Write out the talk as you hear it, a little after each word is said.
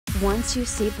Once you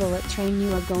see Bullet Train,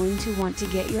 you are going to want to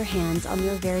get your hands on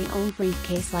your very own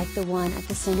briefcase like the one at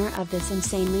the center of this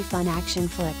insanely fun action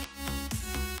flick.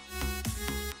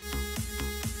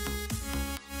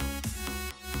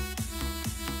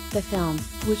 The film,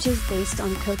 which is based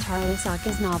on Kōtarō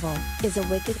Isaka's novel, is a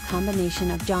wicked combination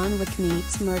of John Wick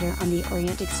meets Murder on the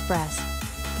Orient Express.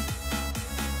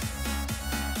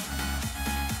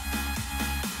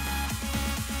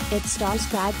 It stars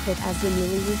Brad Pitt as the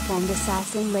newly reformed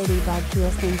assassin Ladybug, who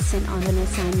has been sent on an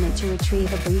assignment to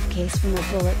retrieve a briefcase from a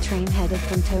bullet train headed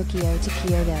from Tokyo to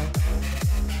Kyoto.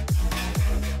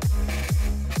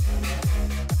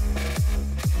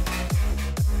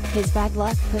 His bad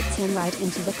luck puts him right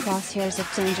into the crosshairs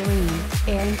of Tangerine,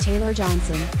 Aaron Taylor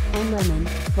Johnson, and Lemon,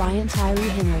 Brian Tyree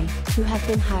Henry, who have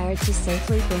been hired to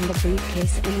safely bring the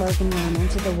briefcase and Logan Lerman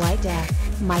to the White Death,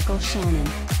 Michael Shannon.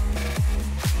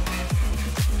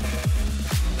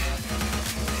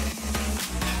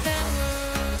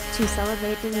 To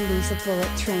celebrate the release of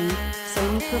Bullet Train,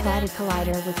 Sony provided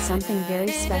Collider with something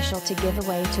very special to give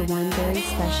away to one very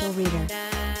special reader.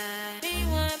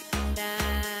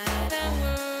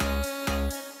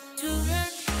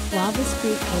 While this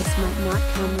briefcase might not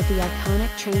come with the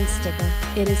iconic train sticker,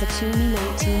 it is a Tumi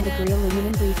 19-degree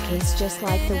aluminum briefcase just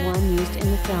like the one used in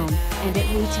the film, and it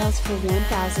retails for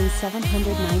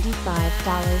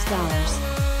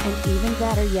 $1,795. And even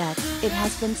better yet, it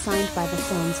has been signed by the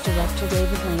film's director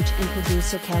David Leitch and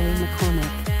producer Kelly McCormick.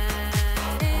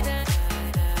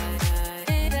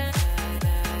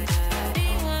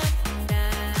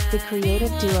 The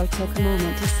creative duo took a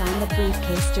moment to sign the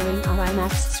briefcase during our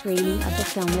IMAX screening of the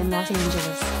film in Los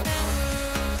Angeles.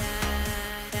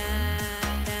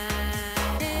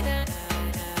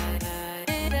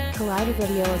 Collider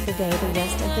video of the day. The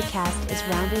rest of the cast is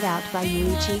rounded out by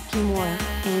Yuichi Kimura,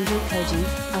 Andrew Koji,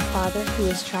 a father who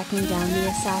is tracking down the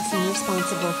assassin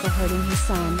responsible for hurting his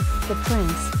son, the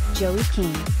prince, Joey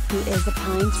King, who is a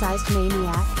pine-sized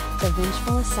maniac, the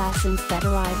vengeful assassins that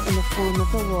arrive in the form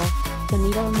of the wolf,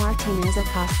 Benito Martinez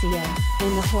Ocasio,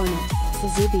 and the hornet,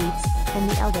 Suzu Beats, and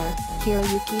the elder,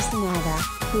 Hiroyuki Sanada,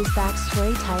 whose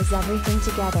backstory ties everything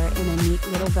together in a neat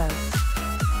little bow.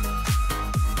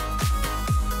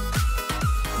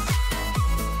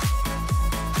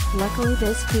 Luckily,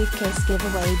 this briefcase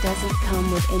giveaway doesn't come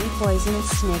with any poisonous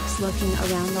snakes lurking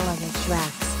around the luggage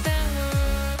racks.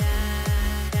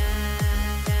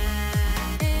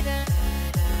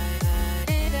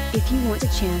 If you want a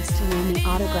chance to win the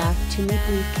autographed Tumi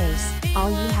briefcase,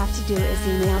 all you have to do is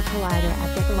email Collider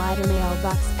at the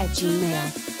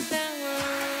collidermailbox@gmail.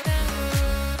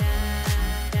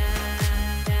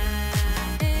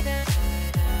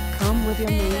 Come with your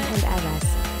name and address.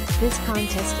 This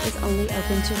contest is only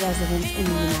open to residents in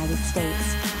the United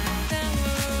States.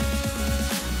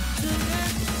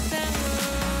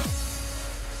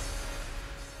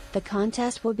 The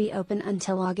contest will be open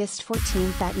until August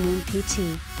 14th at noon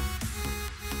PT.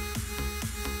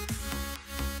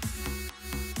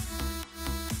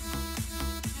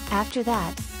 After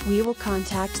that, we will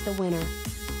contact the winner.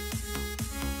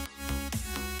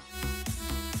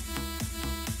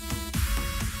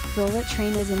 Bullet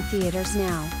Train is in theaters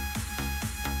now.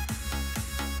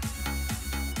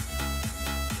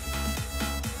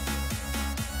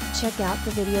 Check out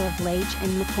the video of Leitch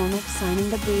and McCormick signing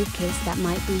the briefcase that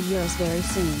might be yours very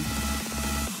soon.